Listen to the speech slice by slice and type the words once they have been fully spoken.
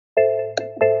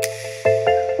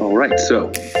All right, so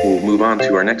we'll move on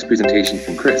to our next presentation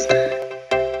from Chris.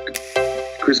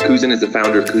 Chris Kunze is the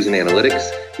founder of Kunze Analytics.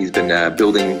 He's been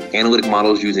building analytic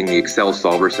models using the Excel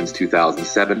solver since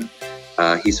 2007.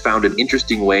 He's found an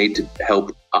interesting way to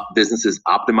help businesses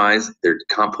optimize their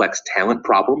complex talent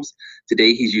problems.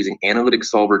 Today, he's using analytic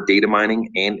solver data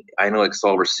mining and analytic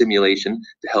solver simulation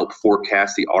to help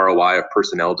forecast the ROI of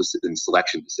personnel and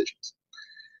selection decisions.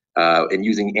 And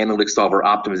using analytic solver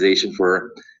optimization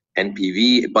for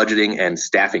NPV, budgeting, and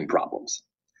staffing problems.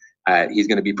 He's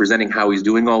going to be presenting how he's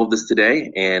doing all of this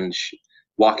today and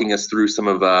walking us through some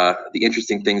of the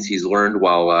interesting things he's learned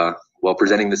while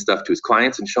presenting this stuff to his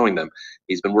clients and showing them.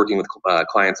 He's been working with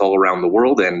clients all around the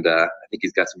world, and I think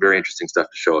he's got some very interesting stuff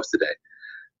to show us today.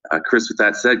 Chris, with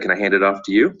that said, can I hand it off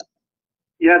to you?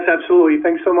 Yes, absolutely.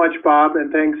 Thanks so much, Bob, and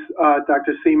thanks,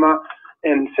 Dr. Seema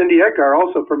and Cindy Edgar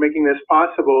also for making this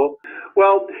possible.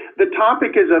 Well, the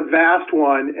topic is a vast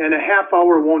one, and a half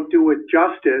hour won't do it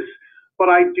justice, but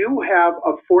I do have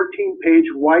a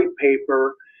 14-page white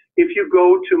paper. If you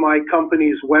go to my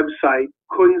company's website,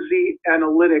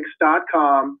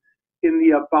 kunzeanalytics.com, in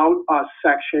the About Us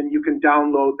section, you can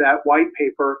download that white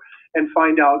paper and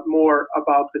find out more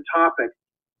about the topic.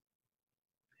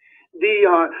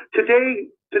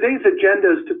 Today's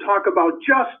agenda is to talk about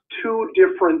just two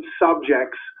different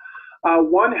subjects.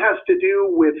 One has to do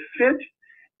with fit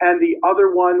and the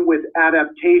other one with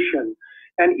adaptation.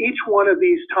 And each one of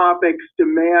these topics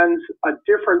demands a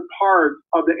different part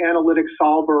of the analytic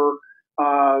solver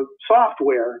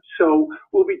software. So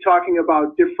we'll be talking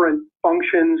about different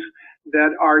functions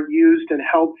that are used and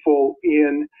helpful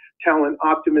in talent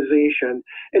optimization.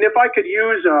 And if I could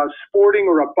use a sporting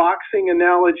or a boxing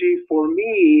analogy, for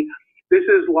me, this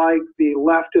is like the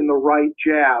left and the right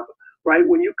jab, right?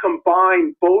 When you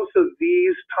combine both of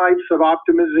these types of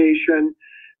optimization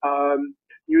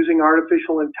using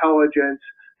artificial intelligence,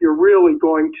 you're really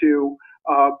going to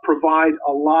provide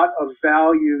a lot of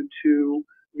value to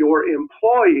your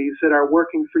employees that are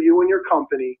working for you and your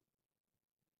company.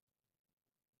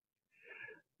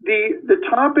 The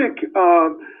topic,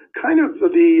 kind of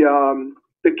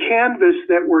the canvas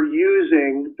that we're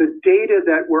using, the data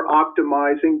that we're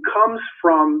optimizing comes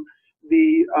from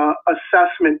the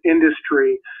assessment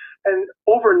industry. And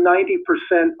over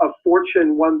 90% of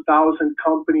Fortune 1000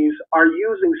 companies are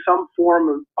using some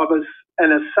form of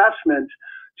an assessment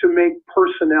to make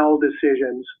personnel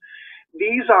decisions.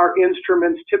 These are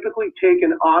instruments typically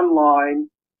taken online,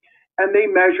 and they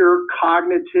measure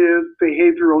cognitive,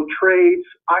 behavioral traits,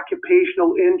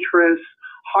 occupational interests,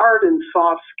 hard and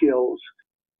soft skills.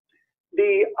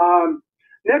 The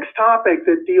next topic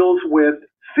that deals with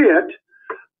fit,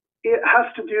 it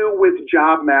has to do with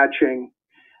job matching.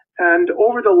 And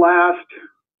over the last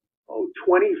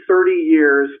 20, 30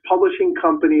 years, publishing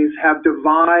companies have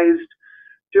devised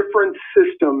different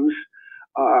systems,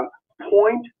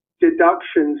 point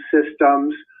deduction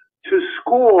systems, to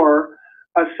score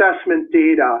assessment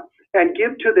data and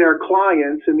give to their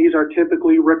clients, and these are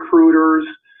typically recruiters,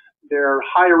 their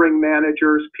hiring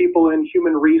managers, people in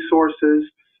human resources,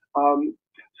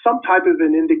 some type of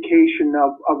an indication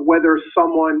of whether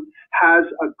someone has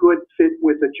a good fit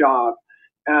with a job.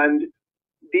 And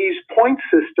these point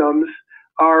systems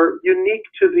are unique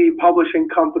to the publishing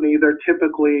company. They're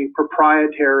typically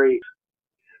proprietary.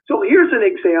 So here's an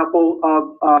example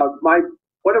of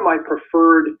one of my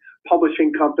preferred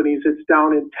publishing companies. It's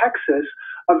down in Texas,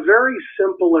 a very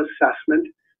simple assessment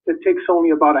that takes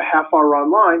only about a half hour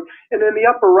online. And in the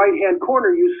upper right-hand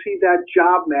corner, you see that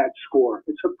job match score.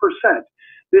 It's a percent.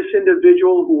 This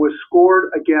individual who was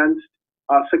scored against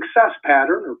a success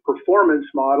pattern or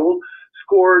performance model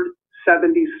scored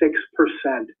 76%.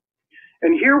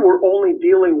 And here we're only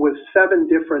dealing with 7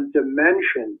 different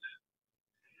dimensions.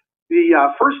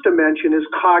 The first dimension is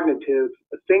cognitive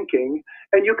thinking,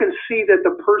 and you can see that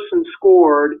the person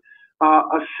scored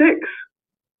a 6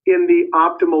 in the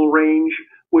optimal range,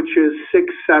 which is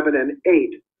 6, 7, and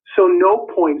 8. So no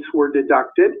points were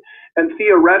deducted, and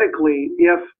theoretically,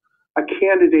 if a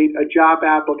candidate, a job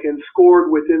applicant,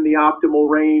 scored within the optimal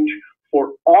range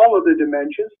for all of the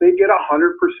dimensions, they get a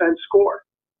 100% score.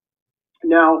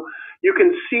 Now, you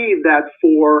can see that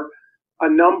for a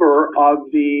number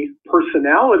of the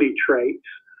personality traits,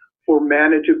 for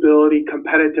manageability,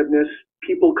 competitiveness,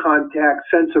 people contact,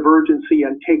 sense of urgency,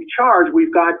 and take charge,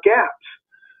 we've got gaps.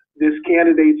 This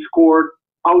candidate scored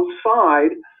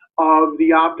outside of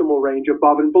the optimal range,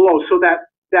 above and below. So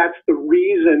that's the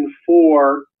reason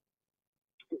for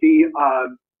the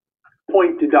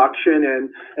point deduction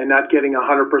and not getting a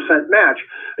 100% match.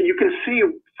 You can see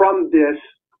from this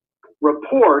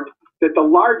report that the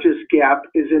largest gap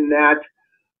is in that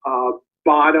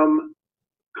bottom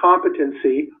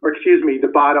competency, or excuse me, the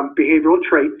bottom behavioral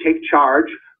trait, take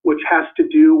charge, which has to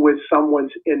do with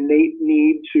someone's innate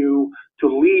need to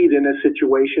lead in a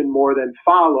situation more than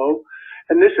follow.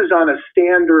 And this is on a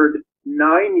standard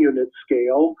 9-unit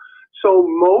scale. So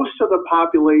most of the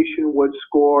population would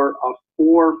score a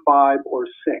 4, 5, or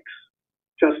 6,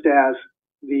 just as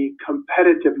the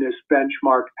competitiveness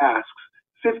benchmark asks.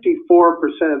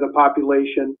 54% of the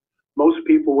population, most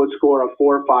people would score a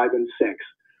 4, 5, and 6.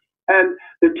 And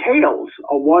the tails,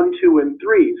 a 1, 2, and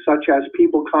 3, such as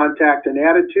people contact and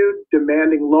attitude,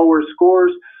 demanding lower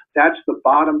scores, that's the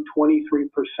bottom 23%.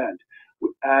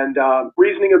 And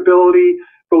reasoning ability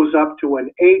goes up to an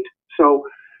 8. So,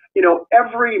 you know,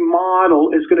 every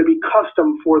model is going to be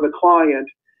custom for the client.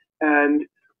 And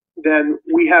then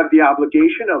we have the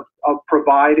obligation of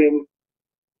providing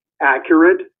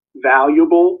accurate,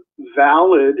 valuable,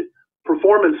 valid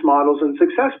performance models and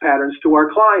success patterns to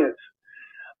our clients.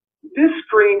 This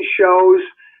screen shows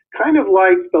kind of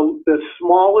like the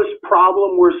smallest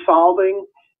problem we're solving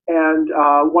and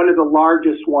one of the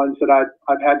largest ones that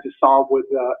I've had to solve with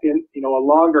a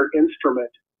longer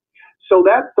instrument. So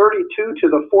that 32 to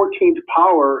the 14th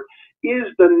power is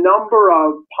the number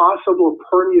of possible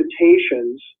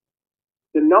permutations,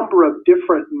 the number of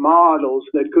different models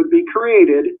that could be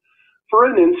created for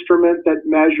an instrument that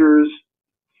measures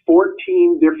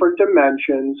 14 different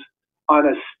dimensions on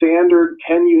a standard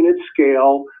 10-unit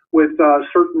scale with a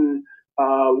certain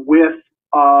width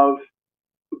of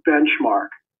benchmark.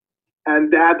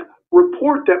 And that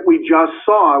report that we just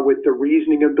saw with the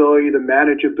reasoning ability, the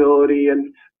manageability,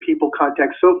 and people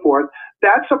contact, so forth,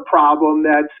 that's a problem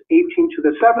that's 18 to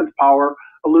the 7th power,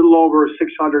 a little over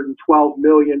 612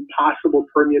 million possible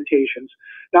permutations.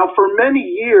 Now, for many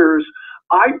years,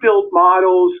 I built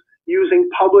models using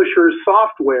publisher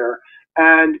software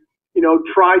and, you know,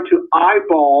 try to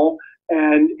eyeball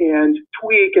and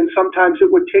tweak, and sometimes it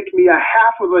would take me a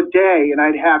half of a day, and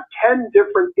I'd have 10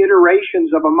 different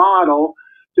iterations of a model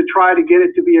to try to get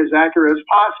it to be as accurate as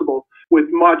possible with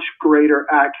much greater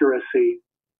accuracy.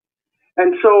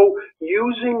 And so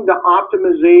using the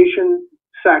optimization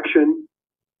section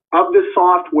of the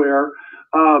software,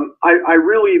 I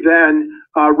really then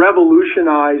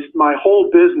revolutionized my whole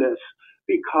business,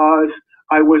 because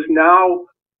I was now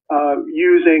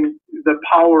using the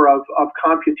power of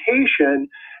computation.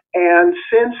 And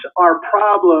since our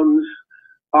problems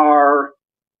are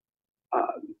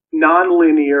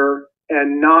nonlinear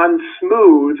and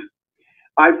non-smooth,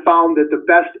 I found that the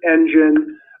best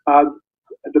engine,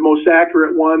 the most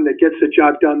accurate one that gets the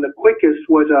job done the quickest,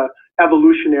 was a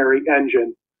evolutionary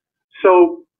engine.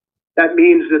 So that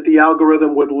means that the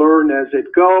algorithm would learn as it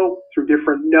go through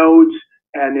different nodes,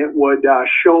 and it would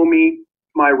show me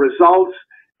my results,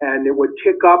 and it would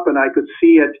tick up, and I could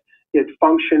see it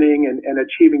functioning and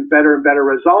achieving better and better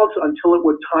results until it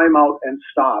would time out and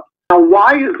stop. Now,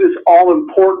 why is this all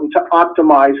important to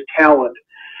optimize talent?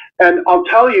 And I'll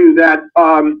tell you that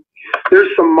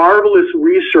there's some marvelous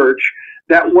research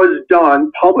that was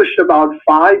done, published about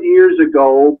 5 years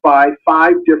ago by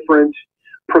 5 different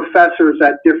professors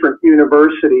at different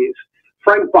universities.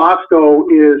 Frank Bosco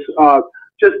is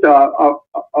just a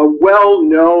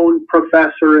well-known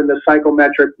professor in the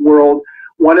psychometric world.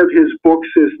 One of his books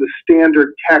is the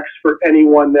standard text for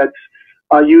anyone that's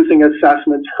using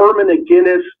assessments. Herman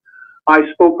McGinnis,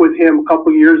 I spoke with him a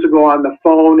couple years ago on the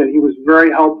phone, and he was very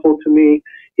helpful to me.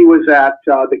 He was at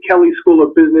the Kelley School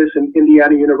of Business in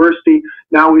Indiana University.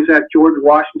 Now he's at George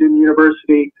Washington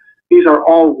University. These are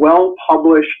all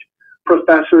well-published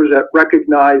professors at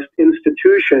recognized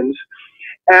institutions.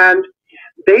 And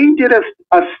they did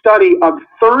a study of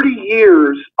 30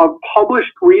 years of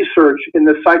published research in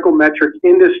the psychometric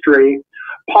industry,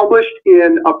 published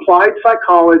in Applied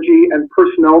Psychology and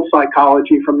Personnel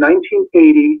Psychology from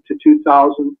 1980 to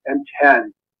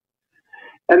 2010.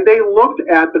 And they looked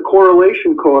at the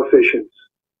correlation coefficients.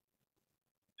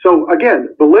 So again,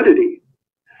 validity.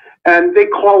 And they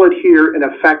call it here an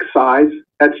effect size.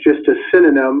 That's just a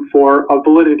synonym for a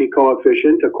validity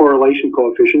coefficient, a correlation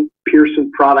coefficient, Pearson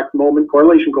product moment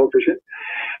correlation coefficient.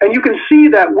 And you can see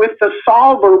that with the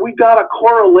solver, we got a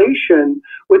correlation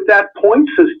with that point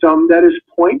system that is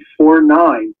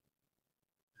 0.49.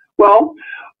 Well,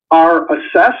 our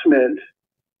assessment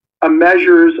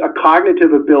measures a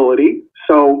cognitive ability,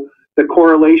 so the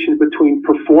correlation between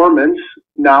performance,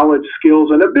 knowledge, skills,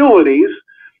 and abilities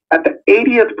at the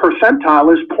 80th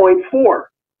percentile is 0.4.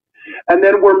 And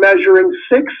then we're measuring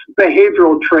 6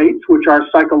 behavioral traits, which are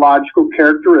psychological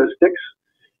characteristics.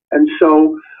 And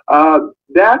so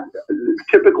that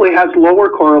typically has lower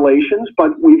correlations,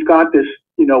 but we've got this,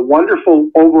 wonderful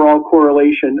overall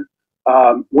correlation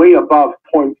way above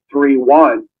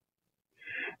 0.31.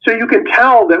 So you can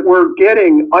tell that we're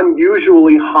getting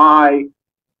unusually high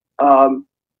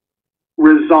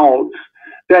results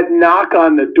that knock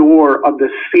on the door of the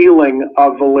ceiling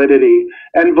of validity.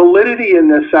 And validity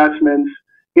in assessments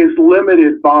is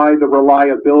limited by the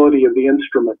reliability of the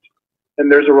instrument. And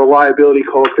there's a reliability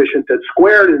coefficient that's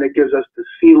squared, and it gives us the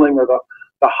ceiling or the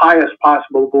highest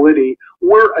possible validity.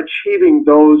 We're achieving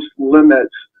those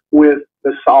limits with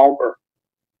the solver.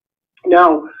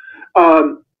 Now,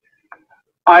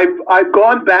 I've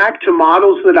gone back to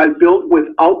models that I built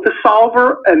without the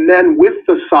solver and then with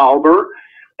the solver,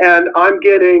 and I'm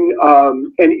getting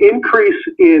an increase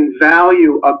in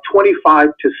value of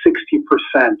 25 to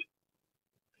 60%.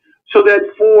 So that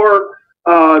for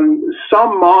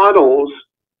some models,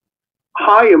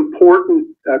 high important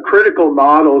critical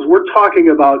models, we're talking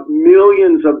about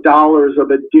millions of dollars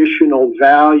of additional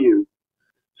value.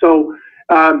 So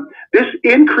this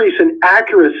increase in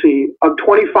accuracy of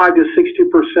 25 to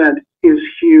 60% is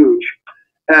huge,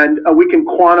 and we can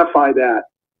quantify that.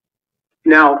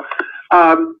 Now,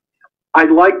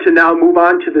 I'd like to now move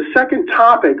on to the second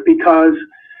topic, because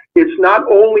it's not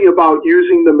only about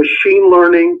using the machine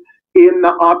learning in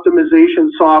the optimization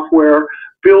software,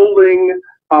 building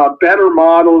better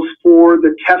models for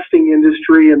the testing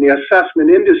industry and the assessment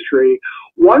industry.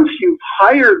 Once you've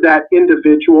hired that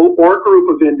individual or group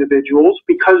of individuals,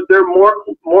 because they're more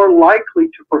likely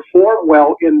to perform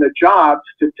well in the job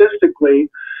statistically,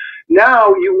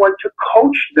 now you want to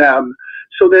coach them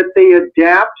so that they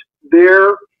adapt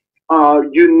their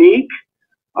unique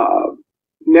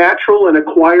natural and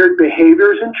acquired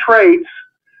behaviors and traits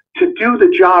to do the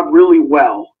job really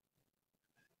well.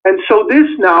 And so this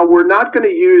now, we're not going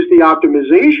to use the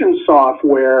optimization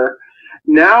software.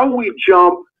 Now we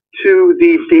jump to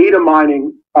the data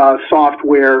mining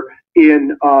software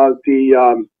in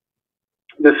the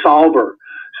solver.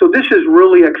 So this is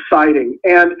really exciting.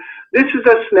 And this is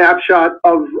a snapshot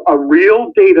of a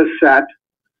real data set.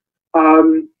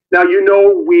 Now, you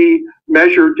know, we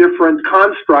measure different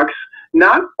constructs.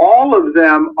 Not all of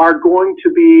them are going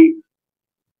to be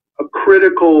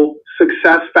critical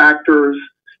success factors,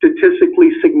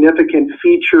 statistically significant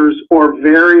features or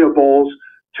variables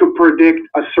to predict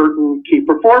a certain key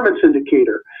performance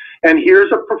indicator. And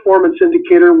here's a performance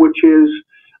indicator, which is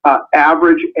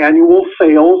average annual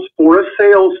sales for a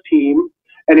sales team.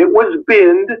 And it was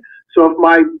binned. So if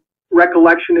my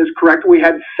recollection is correct, we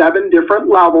had 7 different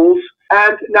levels.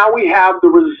 And now we have the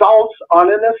results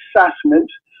on an assessment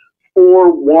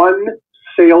for one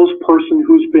salesperson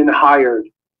who's been hired.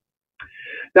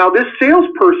 Now, this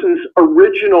salesperson's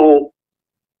original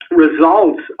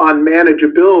results on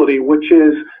manageability, which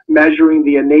is measuring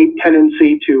the innate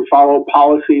tendency to follow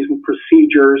policies and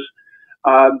procedures,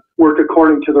 work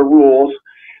according to the rules,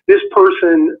 this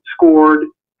person scored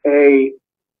a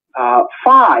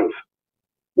 5,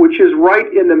 which is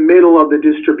right in the middle of the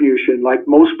distribution. Like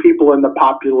most people in the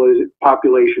population,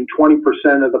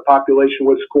 20% of the population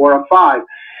would score a 5.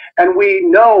 And we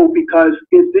know because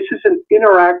this is an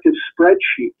interactive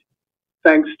spreadsheet,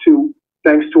 thanks to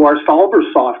our solver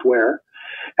software.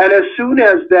 And as soon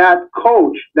as that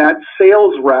coach, that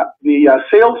sales rep, the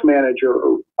sales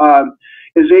manager,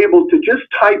 is able to just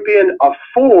type in a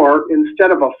 4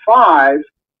 instead of a 5,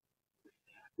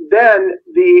 then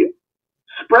the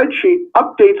spreadsheet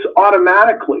updates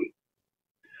automatically.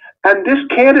 And this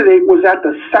candidate was at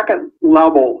the second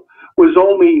level, was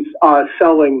only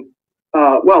selling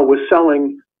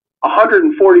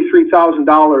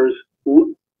 $143,000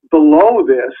 below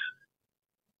this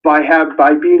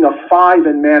by being a 5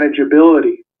 in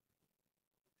manageability.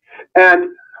 And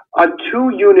a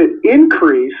 2-unit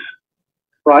increase,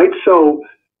 right? So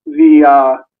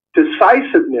the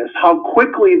decisiveness, how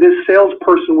quickly this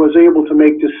salesperson was able to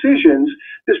make decisions,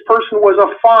 this person was a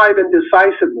 5 in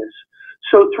decisiveness.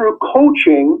 So through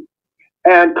coaching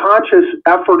and conscious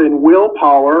effort and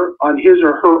willpower on his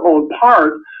or her own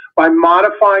part, by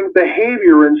modifying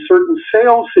behavior in certain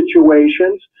sales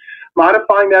situations,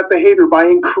 modifying that behavior by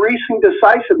increasing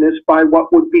decisiveness by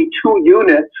what would be 2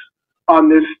 units on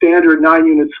this standard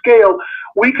 9-unit scale,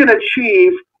 we can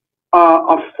achieve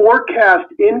a forecast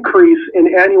increase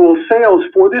in annual sales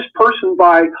for this person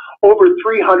by over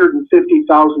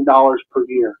 $350,000 per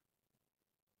year.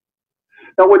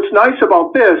 Now, what's nice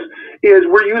about this is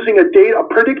we're using a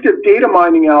predictive data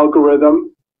mining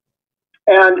algorithm,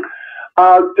 and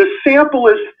the sample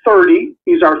is 30.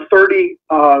 These are 30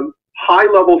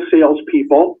 high-level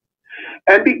salespeople,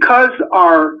 and because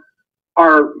our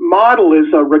model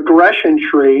is a regression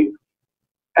tree,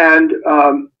 and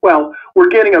well, we're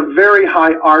getting a very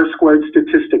high R-squared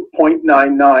statistic,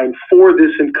 0.99, for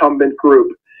this incumbent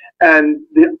group, and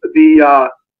the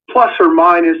plus or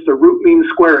minus the root mean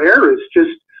square error is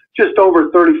just over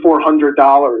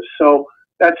 $3,400. So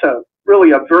that's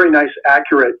really a very nice,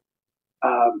 accurate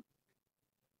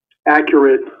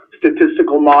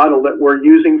statistical model that we're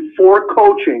using for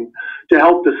coaching to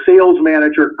help the sales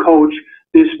manager coach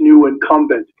this new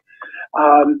incumbent.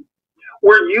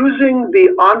 We're using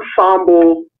the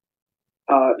ensemble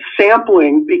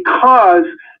sampling because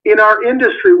in our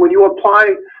industry, when you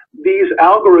apply these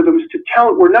algorithms to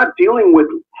talent, we're not dealing with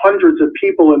hundreds of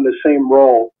people in the same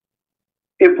role.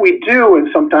 If we do, and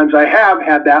sometimes I have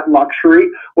had that luxury,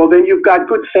 well, then you've got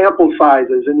good sample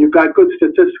sizes and you've got good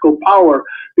statistical power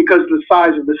because of the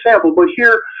size of the sample. But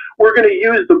here, we're going to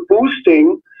use the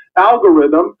boosting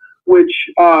algorithm, which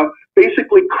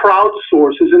basically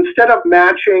crowdsources. Instead of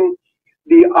matching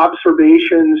the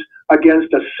observations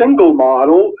against a single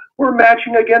model, we're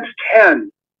matching against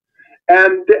 10.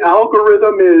 And the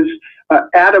algorithm is,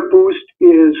 AdaBoost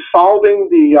is solving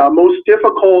the most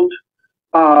difficult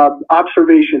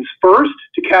observations first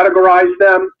to categorize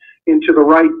them into the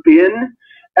right bin,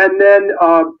 and then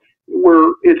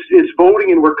it's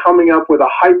voting, and we're coming up with a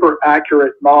hyper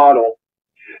accurate model.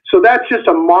 So that's just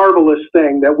a marvelous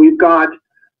thing that we've got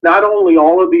not only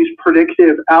all of these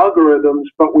predictive algorithms,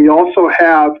 but we also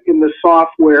have in the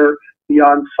software the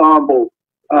ensemble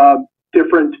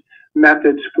different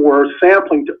methods for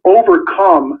sampling to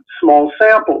overcome small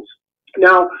samples.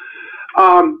 Now,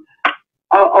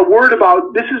 a word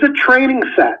about this is a training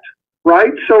set,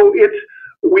 right? So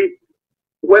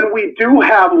when we do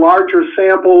have larger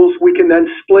samples, we can then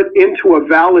split into a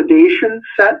validation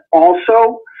set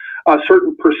also. A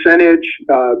certain percentage,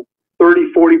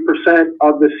 30–40%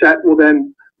 of the set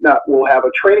will have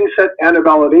a training set and a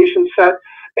validation set.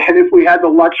 And if we had the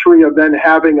luxury of then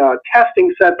having a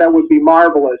testing set, that would be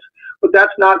marvelous. But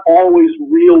that's not always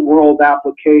real world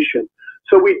application.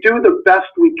 So we do the best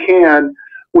we can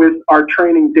with our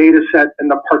training data set and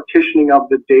the partitioning of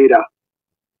the data.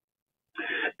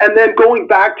 And then going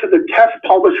back to the test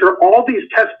publisher, all these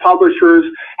test publishers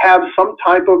have some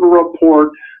type of a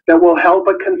report that will help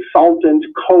a consultant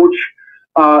coach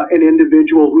an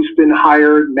individual who's been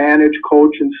hired, manage,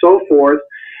 coach, and so forth.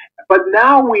 But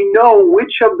now we know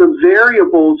which of the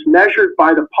variables measured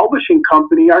by the publishing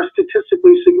company are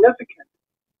statistically significant.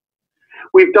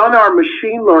 We've done our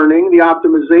machine learning, the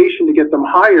optimization to get them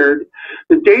hired.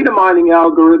 The data mining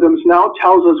algorithms now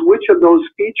tells us which of those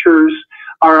features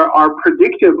are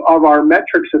predictive of our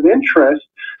metrics of interest.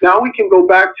 Now we can go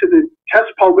back to the test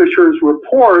publishers'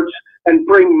 reports and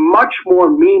bring much more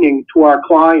meaning to our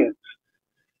clients.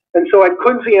 And so at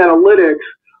Kunze Analytics,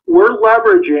 we're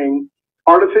leveraging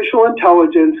artificial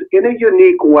intelligence in a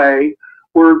unique way.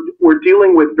 We're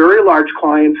dealing with very large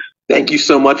clients. Thank you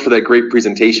so much for that great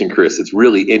presentation, Chris. It's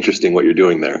really interesting what you're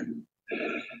doing there.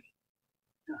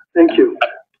 Thank you.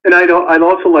 And I'd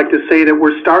also like to say that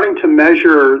we're starting to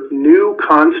measure new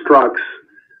constructs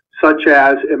such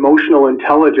as emotional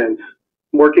intelligence,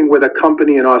 working with a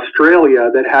company in Australia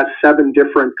that has 7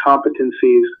 different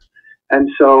competencies. And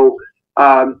so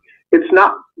it's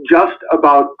not just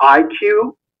about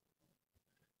IQ,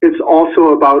 it's also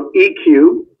about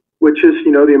EQ, which is,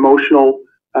 the emotional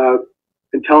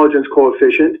intelligence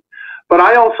coefficient. But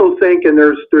I also think, and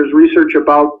there's research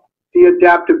about the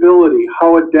adaptability,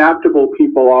 how adaptable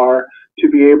people are to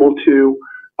be able to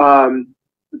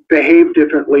behave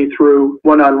differently through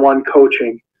one-on-one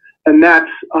coaching. And that's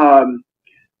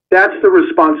the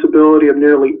responsibility of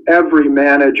nearly every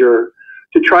manager,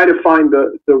 to try to find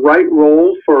the right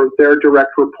role for their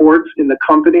direct reports in the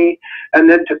company, and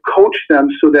then to coach them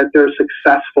so that they're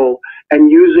successful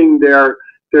and using their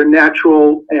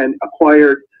natural and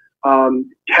acquired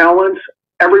talents.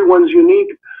 Everyone's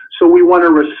unique, so we want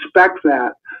to respect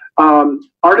that.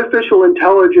 Artificial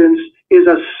intelligence is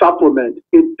a supplement.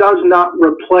 It does not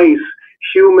replace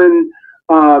human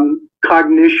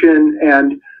cognition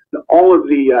and all of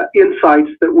the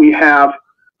insights that we have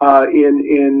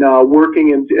in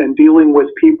working and dealing with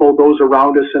people, those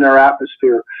around us in our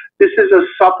atmosphere. This is a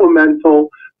supplemental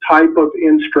type of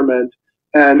instrument,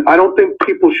 and I don't think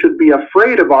people should be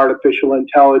afraid of artificial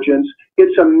intelligence.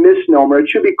 It's a misnomer. It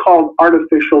should be called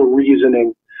artificial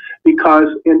reasoning, because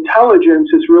intelligence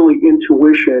is really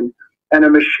intuition, and a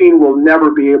machine will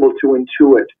never be able to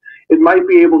intuit. It might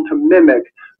be able to mimic,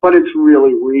 but it's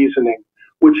really reasoning,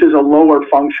 which is a lower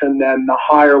function than the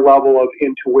higher level of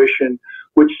intuition,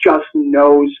 which just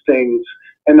knows things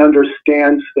and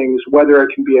understands things, whether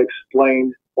it can be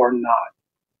explained or not.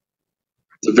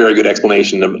 It's a very good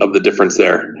explanation of the difference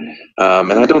there.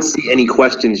 And I don't see any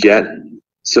questions yet.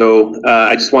 So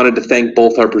I just wanted to thank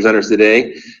both our presenters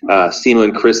today. Seema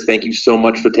and Chris, thank you so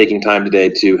much for taking time today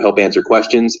to help answer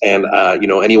questions. And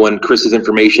anyone, Chris's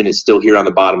information is still here on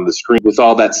the bottom of the screen. With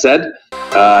all that said,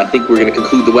 I think we're going to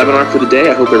conclude the webinar for the day.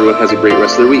 I hope everyone has a great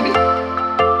rest of their week.